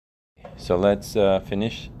So let's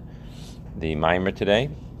finish the mimer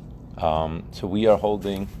today. So we are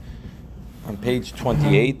holding on page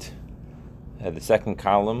 28, the second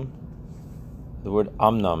column. The word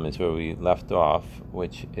amnam is where we left off,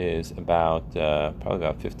 which is probably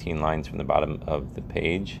about 15 lines from the bottom of the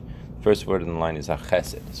page. The first word in the line is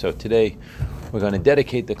achesed. So today we're going to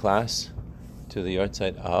dedicate the class to the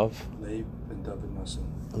yahrzeit of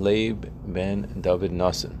Leib ben David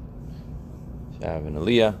Nosson. Shav and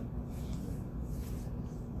Aliyah.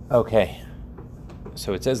 Okay,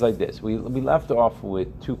 so it says like this. We left off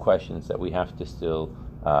with two questions that we still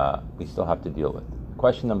have to deal with.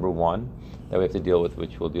 Question number one that we have to deal with,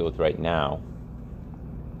 which we'll deal with right now,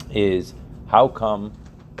 is how come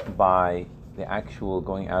by the actual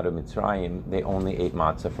going out of Mitzrayim they only ate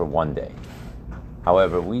matzah for one day?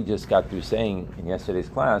 However, we just got through saying in yesterday's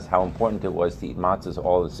class how important it was to eat matzahs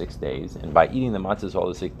all the 6 days, and by eating the matzahs all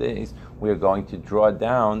the 6 days, we are going to draw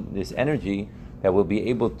down this energy that will be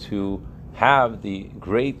able to have the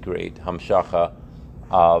great hamshacha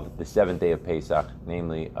of the seventh day of Pesach,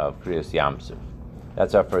 namely of Sheishes Yamim.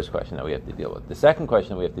 That's our first question that we have to deal with. The second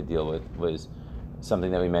question we have to deal with was something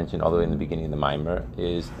that we mentioned all the way in the beginning of the mimer,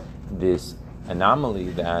 is this anomaly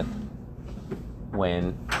that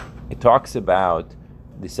when it talks about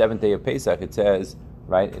the seventh day of Pesach, it says,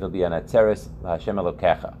 right, it'll be an atzeres laHashem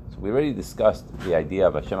Elokecha. So we already discussed the idea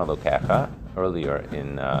of Hashem Elokecha earlier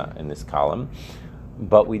in this column,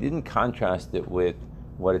 but we didn't contrast it with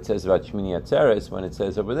what it says about Shmini Atzeres when it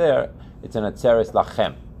says over there it's an atzeres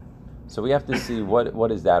lachem. So we have to see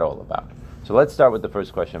what is that all about. So let's start with the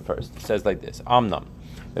first question first. It says like this: Amnam,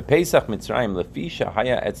 the Pesach Mitzrayim lefisha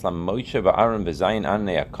haya etzlam Moshe va'Aaron v'zayin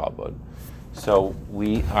anei hakavod. So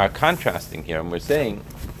we are contrasting here, and we're saying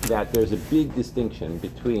that there's a big distinction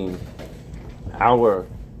between our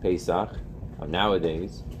Pesach of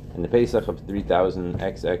nowadays and the Pesach of 3,000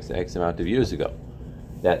 X amount of years ago.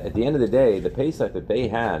 That at the end of the day, the Pesach that they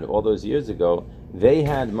had all those years ago, they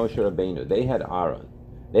had Moshe Rabbeinu, they had Aaron,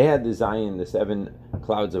 they had the Zion, the 7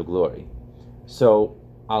 clouds of glory. So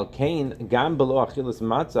al kain gam below achilas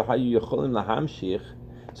matzah hayu yecholim lahamshich.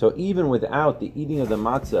 So even without the eating of the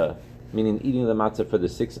matzah, meaning eating of the matzah for the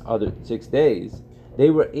 6 days, they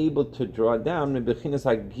were able to draw down mebechinas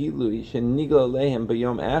hagilui shenigla alehem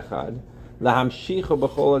b'yom echad lahamshichu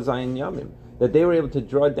b'chol Zayin Yamim. That they were able to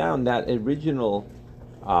draw down that original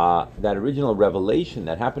revelation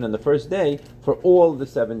that happened on the first day for all the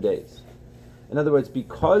 7 days. In other words,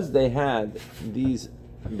 because they had Moshe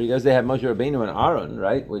Rabbeinu and Aaron,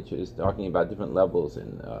 right, which is talking about different levels of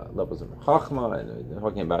Chachma, and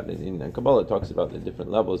talking about in Kabbalah, it talks about the different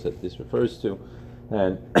levels that this refers to,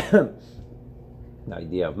 and the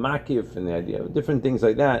idea of Makif and the idea of different things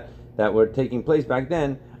like that were taking place back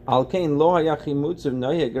then. Al kain lo hayachi mutzav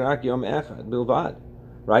noyeg rak yom echad bilvad.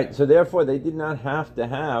 Right? So therefore they did not have to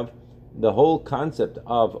have the whole concept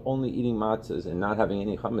of only eating matzahs and not having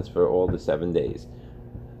any chametz for all the 7 days.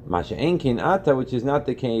 Masha enkin ata, which is not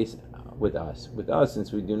the case with us. With us,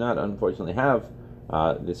 since we do not unfortunately have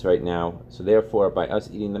this right now, so therefore by us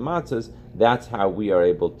eating the matzahs, that's how we are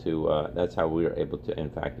able to in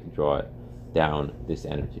fact draw down this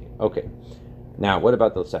energy. Okay. Now, what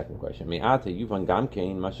about the second question? Mi'ata yuvan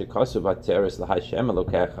gamkein masha kasu vatzeres laHashem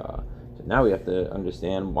Elokecha. So now we have to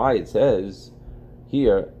understand why it says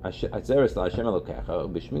here, atzeres laHashem Elokecha,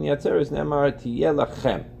 b'shmini atzeres nemar tiyeh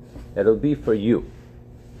lachem. It'll be for you.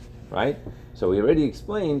 Right? So we already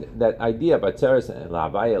explained that idea of atzeres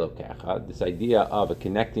laHavaya Elokecha, this idea of a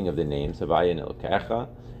connecting of the names, Havaya and Elokecha,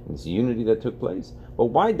 and this unity that took place. But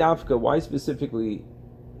why dafka, why specifically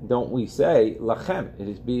don't we say lachem? It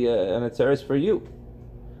is be an atzeres for you.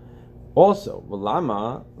 Also,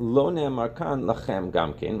 lama lo ne'amar kan lachem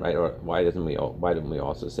gamkin, right? Or why don't we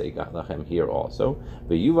also say lachem here also?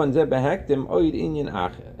 V'yuvan ze behektim oid inyan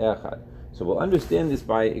echad. So we'll understand this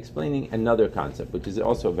by explaining another concept, which is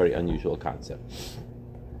also a very unusual concept.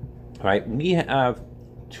 Right? We have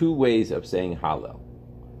 2 ways of saying Hallel.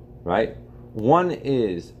 Right? One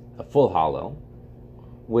is a full Hallel,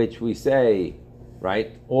 which we say,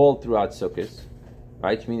 right, all throughout Sukkot.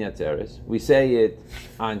 Right, Shmini Atzeres. We say it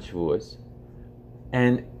on Shavuos,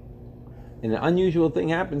 and an unusual thing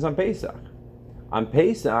happens on Pesach. On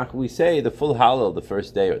Pesach, we say the full Hallel the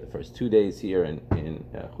first day or the first 2 days here in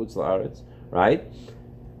Chutz La'aretz, right?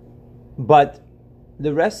 But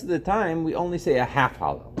the rest of the time, we only say a half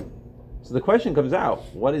Hallel. So the question comes out: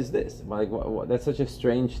 what is this? Like, that's such a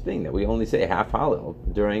strange thing that we only say half Hallel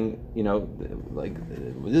during,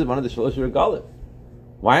 this is one of the Shalosh Regalim.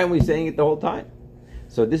 Why aren't we saying it the whole time?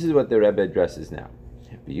 So this is what the Rebbe addresses now.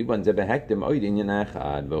 ויובן זה בהקדם עוד עניין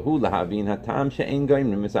אחד, והוא להבין הטעם שאין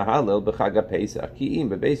גומרים את ההלל בחג הפסח, כי אם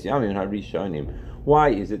בבייס ימים הראשונים. Why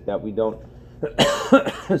is it that we don't,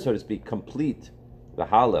 so to speak, complete the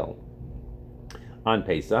Hallel on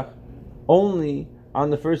Pesach only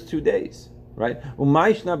on the first 2 days, right?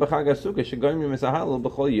 Which is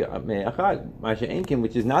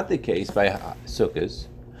not the case by Sukkot.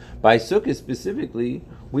 By Sukkot specifically,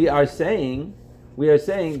 we are saying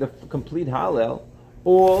the complete Hallel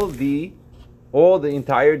all the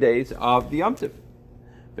entire days of the Yom Tov.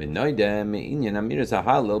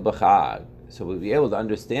 So we'll be able to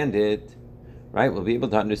understand it, right? We'll be able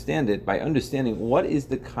to understand it by understanding what is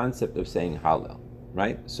the concept of saying Hallel,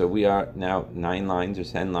 right? So we are now 9 lines or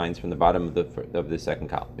 10 lines from the bottom of the second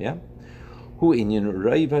column, yeah? Hu inyan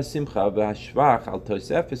reiv hasimcha v'hashvach al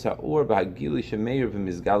tosefes ha'or v'hagili shemeir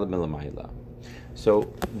v'mizgal milamayla.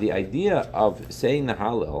 So the idea of saying the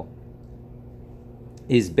Hallel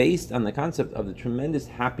is based on the concept of the tremendous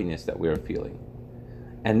happiness that we are feeling.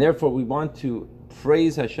 And therefore we want to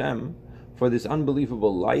praise Hashem for this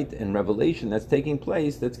unbelievable light and revelation that's taking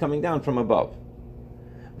place, that's coming down from above.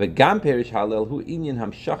 Hallel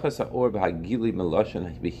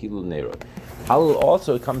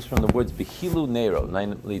also comes from the words behilu nero,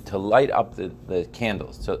 namely to light up the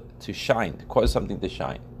candles, to shine, to cause something to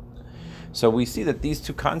shine. So we see that these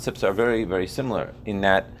two concepts are very, very similar in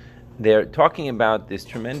that they're talking about this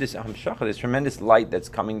tremendous hamshacha, this tremendous light that's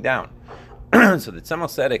coming down. So the Tzemach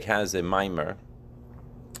Tzedek has a mimer,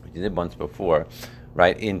 which he did once before,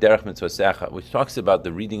 right, in Derech Mitzvosecha, which talks about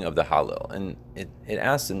the reading of the Hallel. And it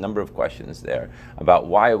asks a number of questions there about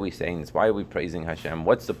why are we saying this, why are we praising Hashem,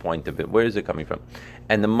 what's the point of it, where is it coming from?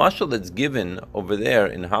 And the mashal that's given over there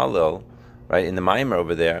in Hallel, right, in the mimer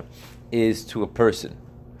over there, is to a person.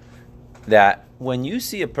 That when you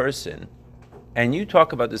see a person, and you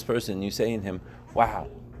talk about this person, you say in him, wow,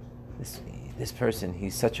 this person,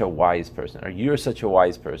 he's such a wise person, or you're such a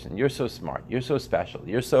wise person, you're so smart, you're so special,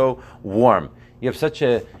 you're so warm, you have such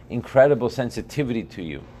an incredible sensitivity to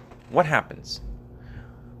you. What happens?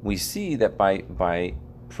 We see that by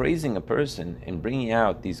praising a person and bringing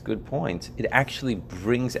out these good points, it actually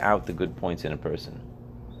brings out the good points in a person.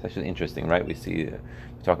 It's actually interesting, right? We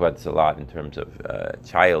talk about this a lot in terms of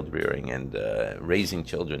child rearing and raising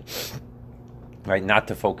children, right? Not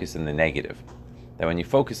to focus on the negative. That when you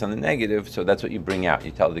focus on the negative, so that's what you bring out.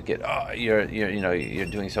 You tell the kid, "Oh, you're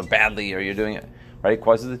doing so badly," or "You're doing it," right? It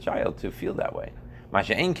causes the child to feel that way.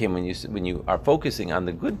 Masha Enkim, when you are focusing on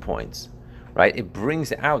the good points, right? It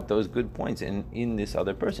brings out those good points in this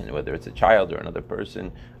other person, whether it's a child or another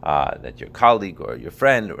person, that's your colleague or your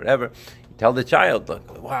friend or whatever. You tell the child,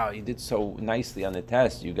 "Look, wow, you did so nicely on the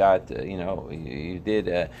test. You got, you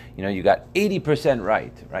got 80%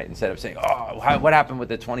 right," right? Instead of saying, "Oh, what happened with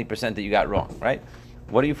the 20% that you got wrong," right?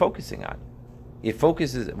 What are you focusing on?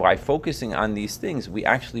 By focusing on these things, we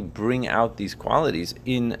actually bring out these qualities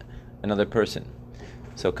in another person.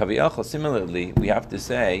 So Kaviyachal, similarly, we have to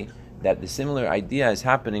say that the similar idea is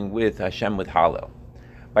happening with Hashem, with Hallel.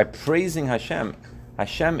 By praising Hashem,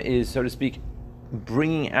 Hashem is, so to speak,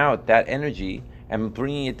 bringing out that energy and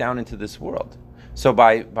bringing it down into this world. So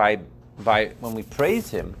by when we praise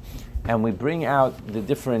Him and we bring out the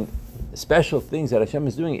different special things that Hashem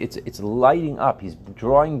is doing, it's lighting up. He's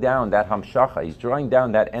drawing down that hamshacha. He's drawing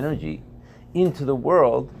down that energy into the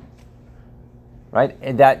world, right?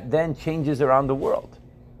 And that then changes around the world.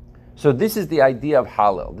 So this is the idea of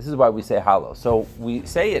Hallel. This is why we say Hallel. So we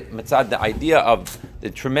say it mitzad the idea of the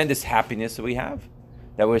tremendous happiness that we have,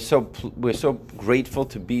 that we're so grateful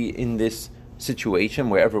to be in this situation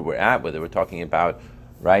wherever we're at, whether we're talking about,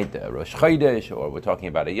 right, Rosh Chodesh, or we're talking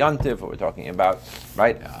about a Yontif, or we're talking about,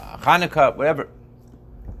 right, Hanukkah, whatever.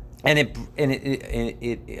 And it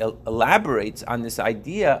elaborates on this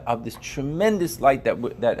idea of this tremendous light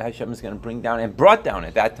that Hashem is going to bring down and brought down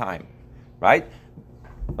at that time, right?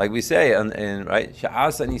 Like we say, right,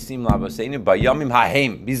 Sha'asa nisim la'avoseinu b'yamim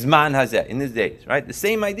ha'hem bizman hazeh, in these days, right? The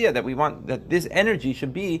same idea that we want, that this energy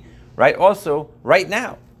should be, right, also right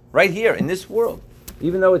now, right here in this world,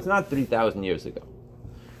 even though it's not 3,000 years ago.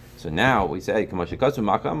 So now we say,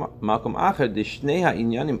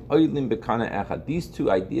 these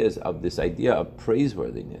two ideas of this idea of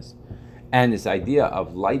praiseworthiness and this idea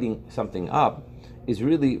of lighting something up is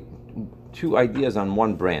really two ideas on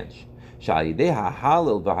one branch. That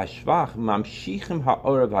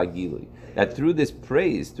through this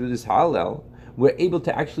praise, through this Hallel, we're able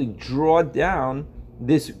to actually draw down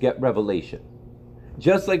this revelation.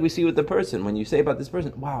 Just like we see with the person, when you say about this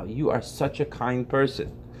person, wow, you are such a kind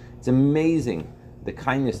person. It's amazing the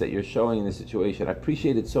kindness that you're showing in this situation. I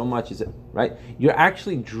appreciate it so much. Is it right? You're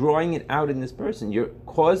actually drawing it out in this person. You're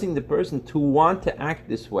causing the person to want to act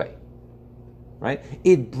this way. Right?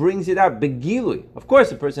 It brings it out. Begilui. Of course,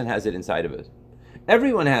 the person has it inside of it.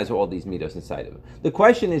 Everyone has all these midos inside of him. The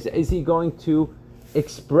question is he going to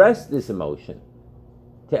express this emotion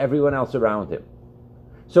to everyone else around him?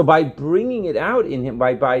 So by bringing it out in him,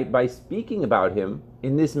 by speaking about him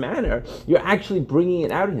in this manner, you're actually bringing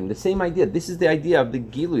it out in him. The same idea. This is the idea of the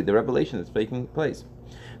gilui, the revelation that's taking place.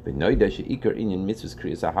 So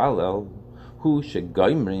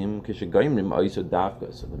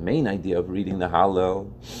the main idea of reading the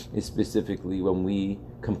Hallel is specifically when we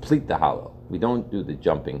complete the Hallel. We don't do the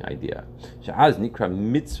jumping idea. Sha'az nikra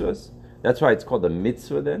mitzvahs. That's why it's called a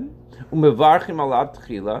mitzvah then. Umevarchim alav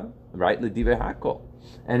tchila, right? L'divei hakol.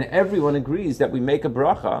 And everyone agrees that we make a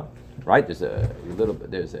bracha, right? There's a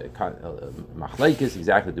machlekes,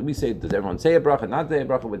 exactly. Do we say, does everyone say a bracha, not say a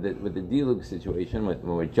bracha with the dilug situation, when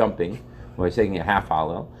we're jumping, when we're saying a half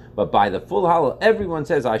hallel? But by the full hallel, everyone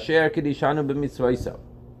says, Asher kedishanu b'mitzvayso.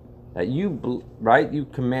 That you, right, you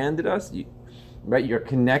commanded us, right, you're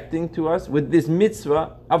connecting to us with this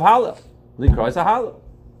mitzvah of hallel. Likros a hallel.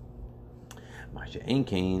 Masha ein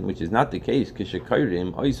kain, which is not the case,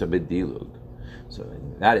 kishakayrim oisa b'dilug. So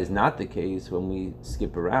that is not the case when we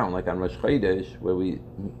skip around, like on Rosh Chodesh, where we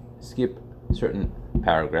skip certain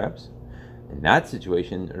paragraphs. In that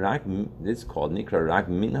situation, it's called Nikra Rak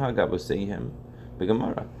Minhag Avoseihem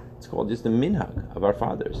B'Gemara. It's called just the minhag of our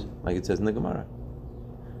fathers, like it says in the Gemara.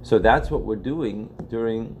 So that's what we're doing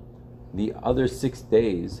during the other 6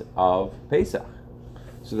 days of Pesach.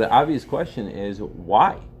 So the obvious question is,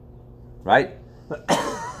 why? Right?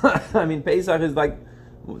 I mean, Pesach is like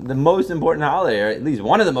the most important holiday, or at least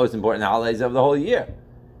one of the most important holidays of the whole year.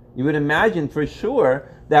 You would imagine for sure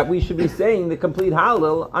that we should be saying the complete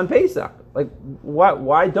Hallel on Pesach. Like,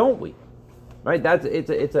 why don't we? Right?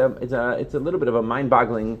 It's a little bit of a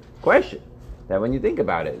mind-boggling question. That when you think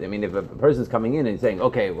about it, I mean, if a person's coming in and saying,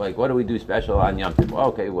 okay, like, what do we do special on Yom Kippur? Well,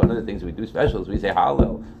 okay, one of the things we do special is we say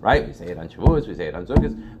Hallel, right? We say it on Shavuos, we say it on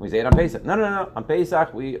Sukkot, we say it on Pesach. No. On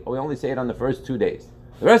Pesach, we only say it on the first 2 days.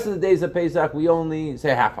 The rest of the days of Pesach, we only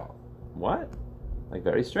say half Hallel. What? Like,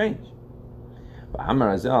 very strange. But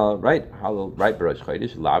Amar Azel, right? Hallel, right? Rosh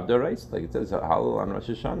Chodesh, Lavda, right? Like it says, Hallel on Rosh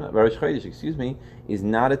Hashanah, Rosh Chodesh, is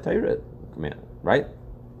not a Torah command, right?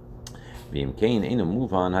 So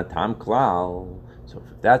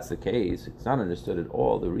if that's the case, it's not understood at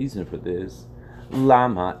all. The reason for this,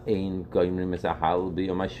 Lama ein goimrim es hallel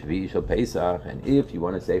b'yom hashvi shel Pesach. And if you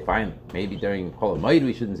want to say, fine, maybe during Chol Hamoed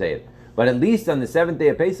we shouldn't say it, but at least on the 7th day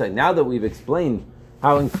of Pesach, now that we've explained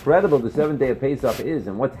how incredible the 7th day of Pesach is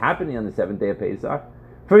and what's happening on the 7th day of Pesach,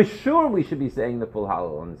 for sure we should be saying the full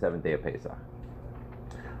Hallel on the 7th day of Pesach.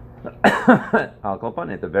 I'll call upon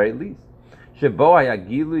it at the very least. Because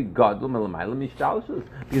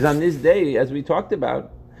on this day, as we talked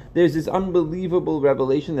about, there's this unbelievable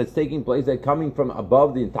revelation that's taking place, that coming from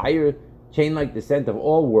above the entire chain-like descent of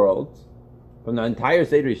all worlds, from the entire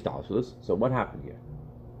Seder Ishtalshelus. So what happened here?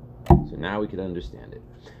 So now we can understand it.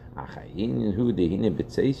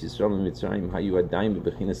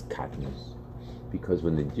 Because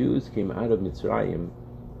when the Jews came out of Mitzrayim,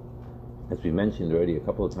 as we mentioned already a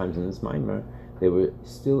couple of times in this Maimer, they were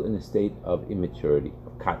still in a state of immaturity,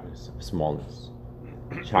 of katnus, of smallness,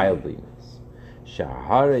 childliness.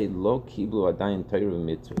 Shahare lo kiblu adayin Torah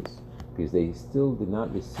mitzvahs, because they still did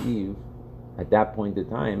not receive at that point in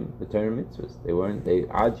time the Torah mitzvahs. They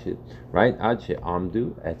adshe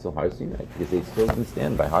amdu etzel Har Sinai, because they still didn't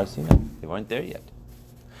stand by Har Sinai. They weren't there yet.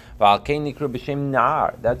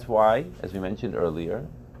 That's why, as we mentioned earlier,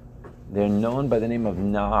 they're known by the name of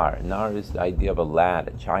Nar. Nar is the idea of a lad,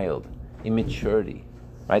 a child, immaturity,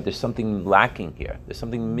 right? There's something lacking here. There's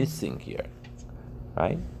something missing here,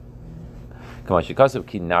 right? And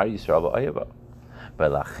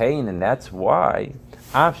that's why,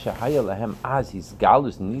 on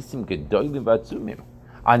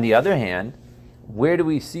the other hand, where do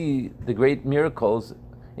we see the great miracles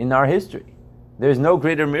in our history? There's no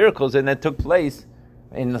greater miracles than that took place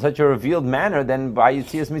in such a revealed manner than by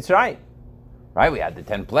Yetzias Mitzrayim, right? We had the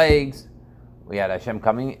 10 plagues. We had Hashem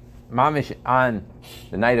coming mamish on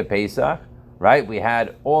the night of Pesach, right? We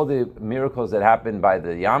had all the miracles that happened by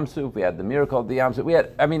the Yam Suf. We had the miracle of the Yam Suf.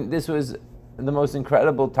 This was the most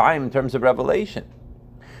incredible time in terms of revelation.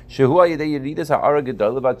 Which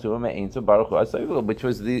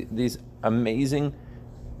was these amazing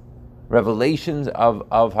revelations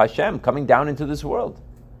of Hashem coming down into this world,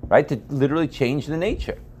 right? To literally change the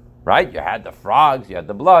nature. right? You had the frogs, you had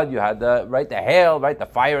the blood, you had the hail, right? The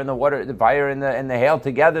fire and the water, the fire and the hail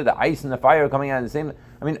together, the ice and the fire coming out of the same.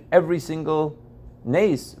 I mean, every single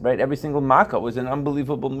nace, right? Every single makkah was an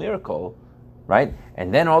unbelievable miracle, right?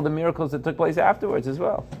 And then all the miracles that took place afterwards as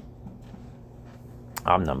well.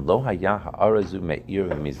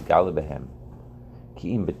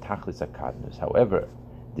 However,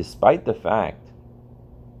 despite the fact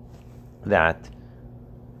that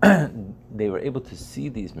they were able to see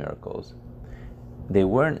these miracles, they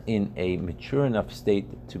weren't in a mature enough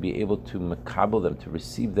state to be able to makabel them, to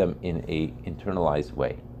receive them in a internalized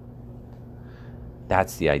way.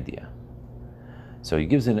 That's the idea. So he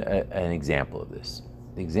gives an example of this.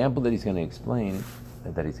 The example that he's going to explain,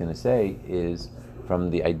 that he's going to say, is from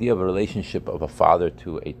the idea of a relationship of a father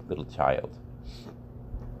to a little child.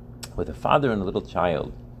 With a father and a little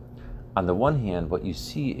child, on the one hand, what you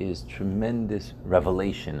see is tremendous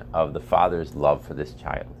revelation of the father's love for this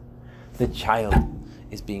child. The child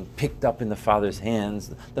is being picked up in the father's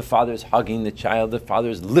hands, the father's hugging the child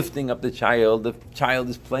is lifting up the child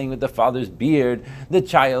is playing with the father's beard, the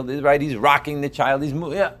child is, right, he's rocking the child, he's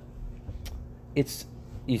moving. Yeah.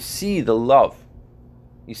 You see the love.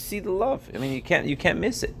 You see the love. I mean, you can't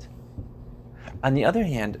miss it. On the other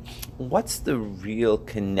hand, what's the real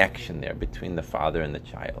connection there between the father and the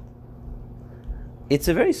child? It's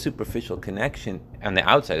a very superficial connection on the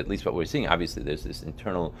outside, at least what we're seeing. Obviously, there's this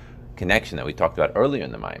internal connection that we talked about earlier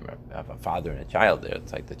in the Maimer of a father and a child there.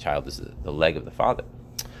 It's like the child is the leg of the father.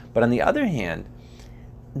 But on the other hand,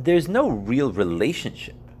 there's no real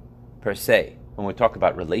relationship per se when we talk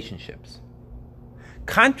about relationships.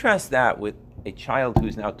 Contrast that with a child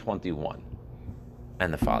who's now 21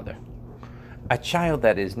 and the father. A child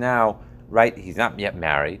that is now, right, he's not yet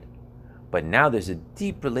married, but now there's a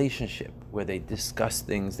deep relationship where they discuss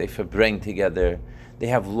things, they verbring together, they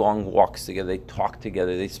have long walks together, they talk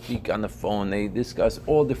together, they speak on the phone, they discuss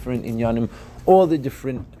all different inyanim, all the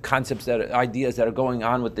different concepts, ideas that are going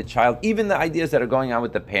on with the child, even the ideas that are going on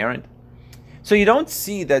with the parent. So you don't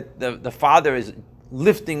see that the father is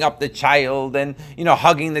lifting up the child and,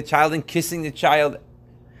 hugging the child and kissing the child,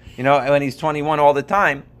 when he's 21 all the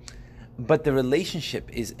time. But the relationship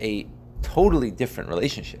is a totally different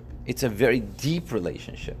relationship. It's a very deep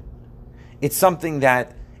relationship. It's something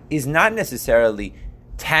that is not necessarily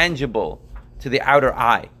tangible to the outer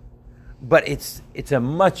eye, but it's a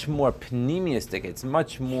much more pneumistic, it's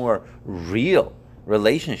much more real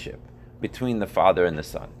relationship between the father and the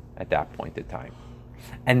son at that point in time.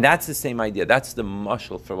 And that's the same idea. That's the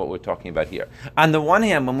mashal for what we're talking about here. On the one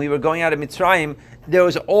hand, when we were going out of Mitzrayim, there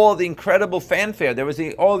was all the incredible fanfare. There was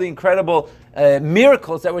all the incredible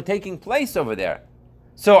miracles that were taking place over there.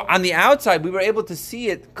 So on the outside, we were able to see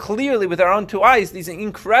it clearly with our own two eyes, these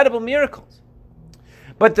incredible miracles.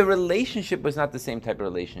 But the relationship was not the same type of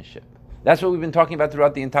relationship. That's what we've been talking about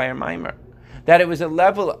throughout the entire Maimer. That there was a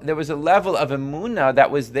level of emunah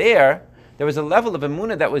that was there. There was a level of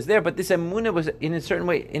emunah that was there, but this emunah was in a certain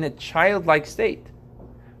way in a childlike state,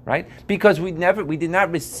 right? Because we did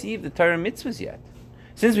not receive the Torah mitzvahs yet.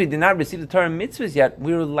 Since we did not receive the Torah mitzvahs yet,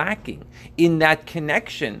 we were lacking in that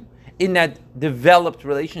connection, in that developed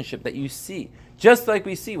relationship that you see. Just like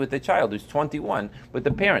we see with the child who's 21 with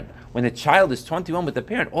the parent. When the child is 21 with the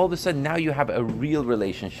parent, all of a sudden now you have a real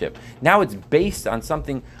relationship. Now it's based on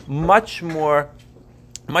something much more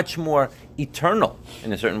eternal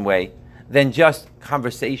in a certain way than just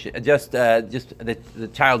conversation, just the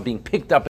child being picked up